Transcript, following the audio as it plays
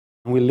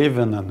We live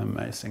in an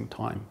amazing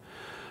time.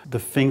 The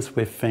things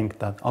we think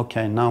that,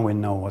 okay, now we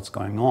know what's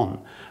going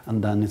on,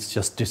 and then it's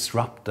just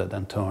disrupted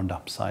and turned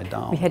upside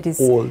down. We had this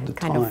all the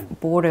kind time. of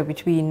border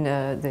between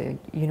the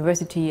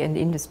university and the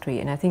industry,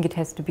 and I think it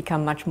has to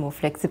become much more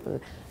flexible.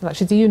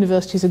 Actually, the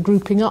universities are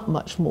grouping up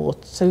much more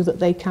so that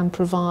they can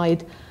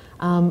provide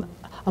a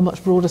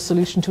much broader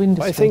solution to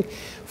industry. I think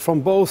from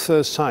both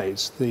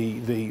sides,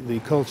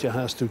 the culture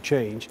has to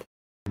change.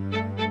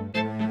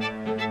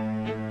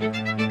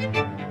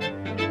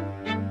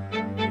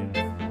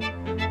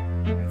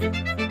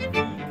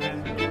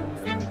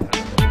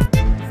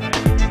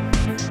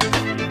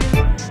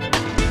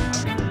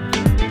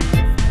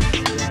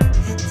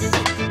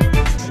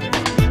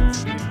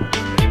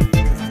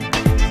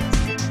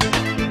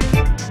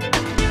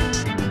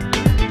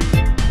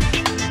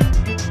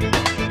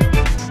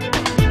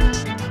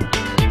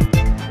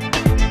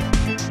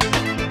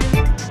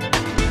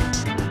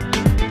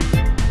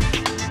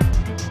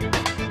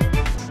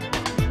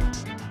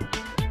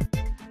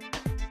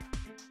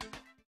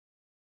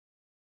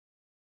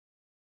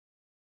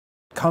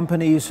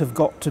 Companies have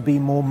got to be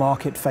more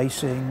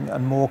market-facing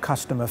and more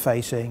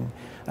customer-facing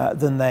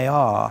than they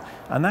are,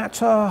 and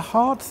that's a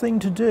hard thing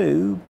to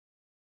do.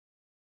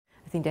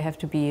 I think there have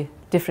to be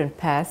different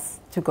paths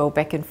to go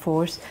back and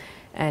forth,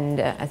 and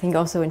I think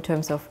also in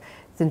terms of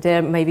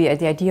there maybe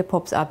the idea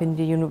pops up in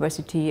the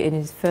university and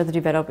is further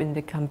developed in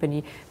the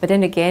company, but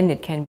then again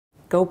it can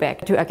go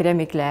back to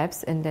academic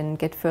labs and then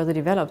get further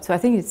developed. So I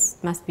think it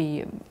must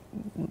be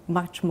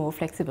much more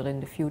flexible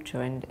in the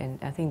future, and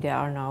I think there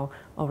are now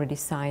already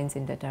signs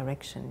in that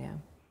direction. Yeah.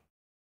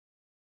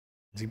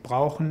 Sie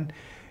brauchen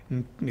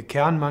eine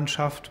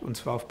Kernmannschaft, und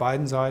zwar auf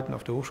beiden Seiten,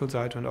 auf der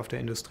Hochschulseite und auf der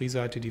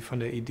Industrieseite, die von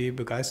der Idee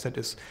begeistert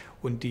ist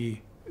und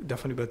die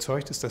davon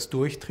überzeugt ist, dass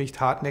durchträgt,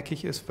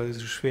 hartnäckig ist, weil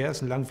es schwer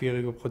ist, ein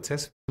langwieriger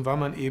Prozess, weil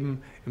man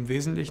eben im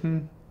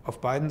Wesentlichen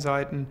auf beiden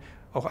Seiten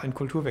auch einen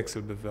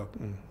Kulturwechsel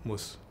bewirken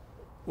muss.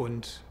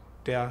 Und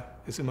der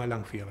ist immer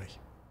langwierig.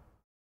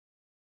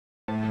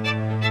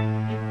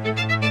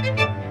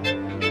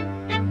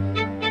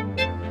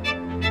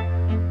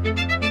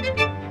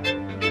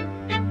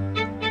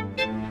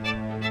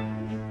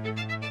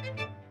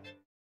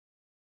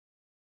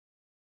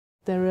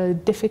 There are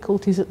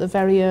difficulties at the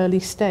very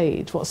early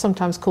stage, what's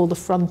sometimes called the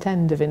front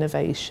end of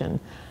innovation,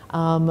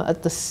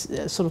 at the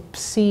sort of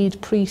seed,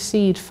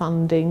 pre-seed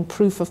funding,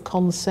 proof of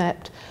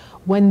concept.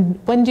 When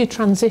do you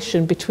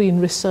transition between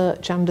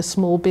research and a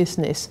small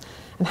business,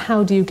 and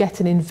how do you get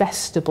an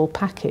investable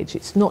package?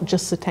 It's not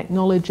just the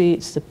technology,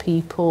 it's the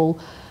people,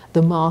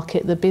 the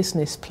market, the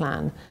business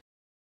plan.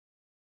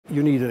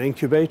 You need an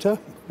incubator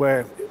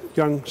where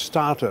young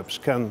startups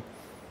can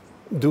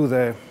do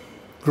their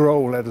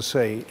grow, let us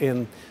say,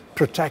 in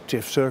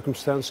protective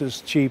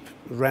circumstances, cheap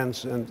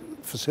rents and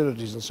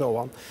facilities and so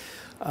on.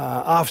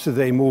 After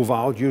they move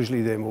out,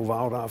 usually they move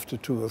out after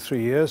 2 or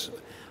 3 years,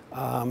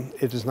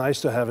 it is nice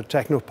to have a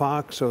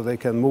technopark so they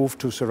can move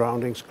to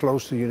surroundings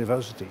close to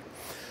university.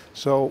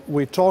 So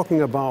we're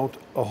talking about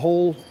a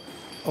whole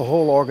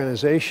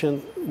organization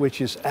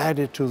which is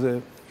added to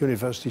the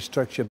university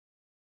structure.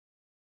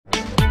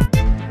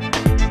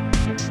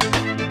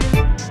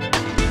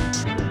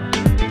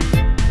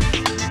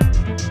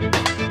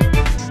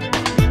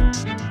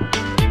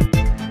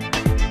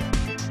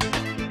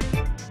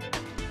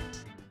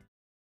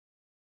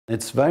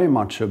 It's very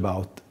much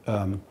about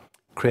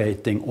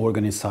creating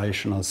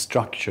organizational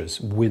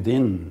structures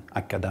within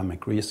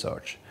academic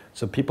research.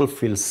 So people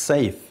feel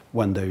safe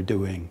when they're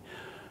doing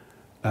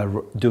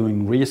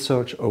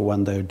research or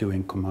when they're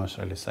doing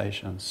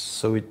commercializations.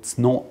 So it's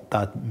not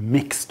that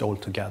mixed all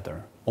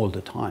together all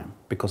the time,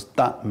 because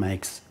that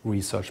makes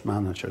research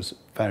managers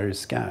very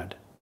scared.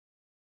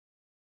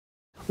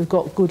 We've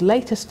got good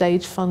later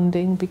stage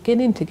funding,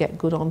 beginning to get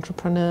good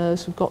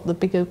entrepreneurs, we've got the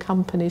bigger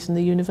companies and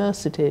the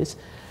universities.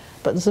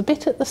 But there's a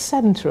bit at the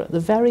centre, at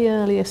the very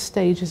earliest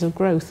stages of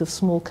growth of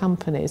small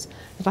companies,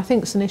 that I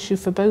think is an issue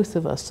for both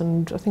of us,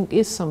 and I think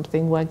is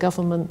something where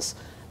governments,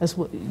 as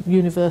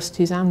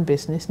universities and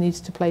business,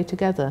 needs to play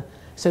together.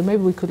 So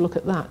maybe we could look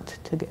at that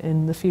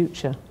in the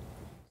future.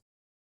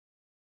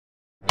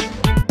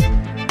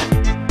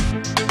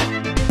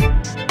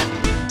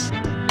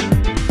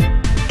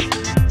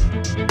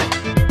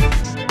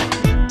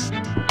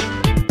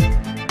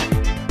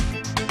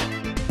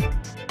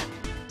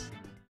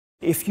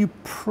 If you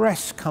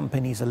press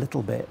companies a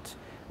little bit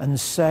and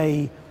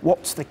say,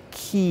 what's the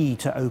key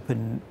to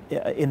open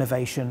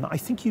innovation, I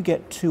think you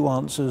get 2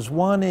 answers.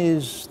 One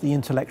is the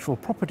intellectual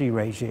property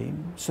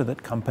regime, so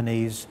that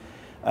companies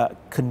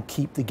can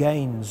keep the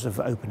gains of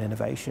open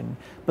innovation.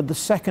 But the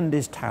second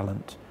is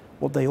talent.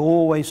 What they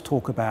always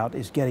talk about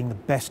is getting the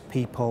best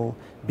people,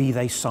 be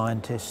they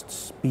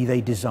scientists, be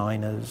they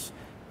designers,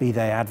 be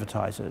they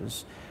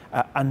advertisers.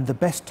 And the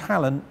best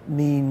talent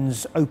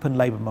means open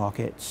labour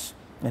markets,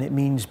 and it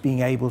means being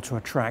able to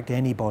attract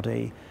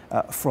anybody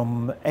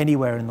from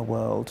anywhere in the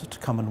world to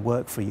come and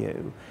work for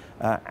you.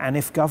 And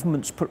if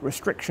governments put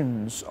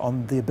restrictions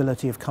on the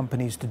ability of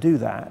companies to do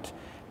that,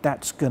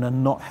 that's going to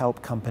not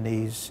help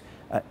companies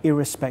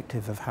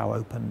irrespective of how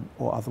open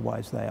or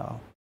otherwise they are.